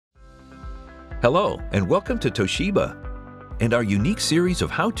Hello, and welcome to Toshiba and our unique series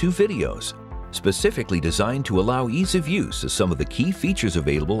of how-to videos, specifically designed to allow ease of use of some of the key features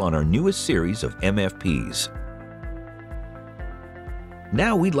available on our newest series of MFPs.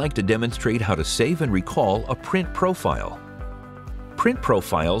 Now we'd like to demonstrate how to save and recall a print profile. Print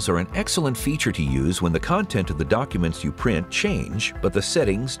profiles are an excellent feature to use when the content of the documents you print change, but the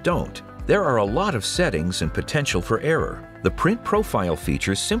settings don't. There are a lot of settings and potential for error. The print profile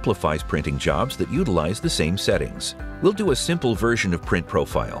feature simplifies printing jobs that utilize the same settings. We'll do a simple version of print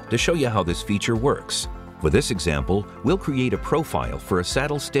profile to show you how this feature works. For this example, we'll create a profile for a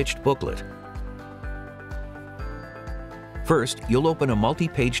saddle-stitched booklet. First, you'll open a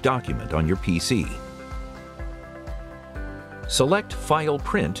multi-page document on your PC. Select File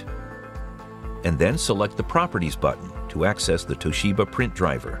Print, and then select the Properties button to access the Toshiba print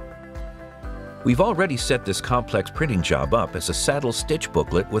driver. We've already set this complex printing job up as a saddle stitch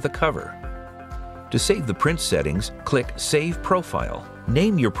booklet with a cover. To save the print settings, click Save Profile.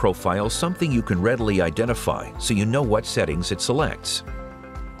 Name your profile something you can readily identify so you know what settings it selects.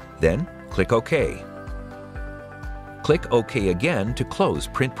 Then, click OK. Click OK again to close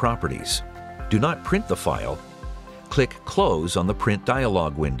Print Properties. Do not print the file. Click Close on the Print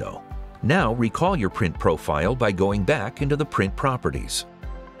dialog window. Now recall your print profile by going back into the Print Properties.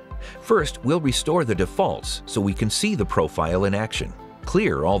 First, we'll restore the defaults so we can see the profile in action.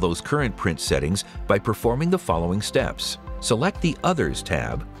 Clear all those current print settings by performing the following steps. Select the Others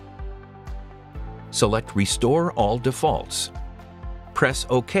tab. Select Restore All Defaults. Press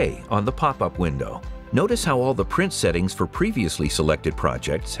OK on the pop-up window. Notice how all the print settings for previously selected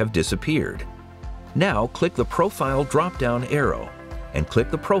projects have disappeared. Now click the Profile drop-down arrow and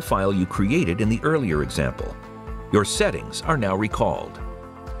click the profile you created in the earlier example. Your settings are now recalled.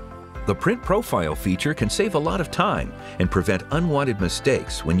 The print profile feature can save a lot of time and prevent unwanted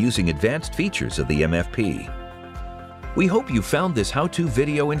mistakes when using advanced features of the MFP. We hope you found this how-to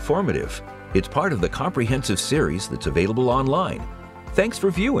video informative. It's part of the comprehensive series that's available online. Thanks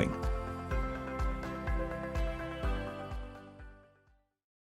for viewing.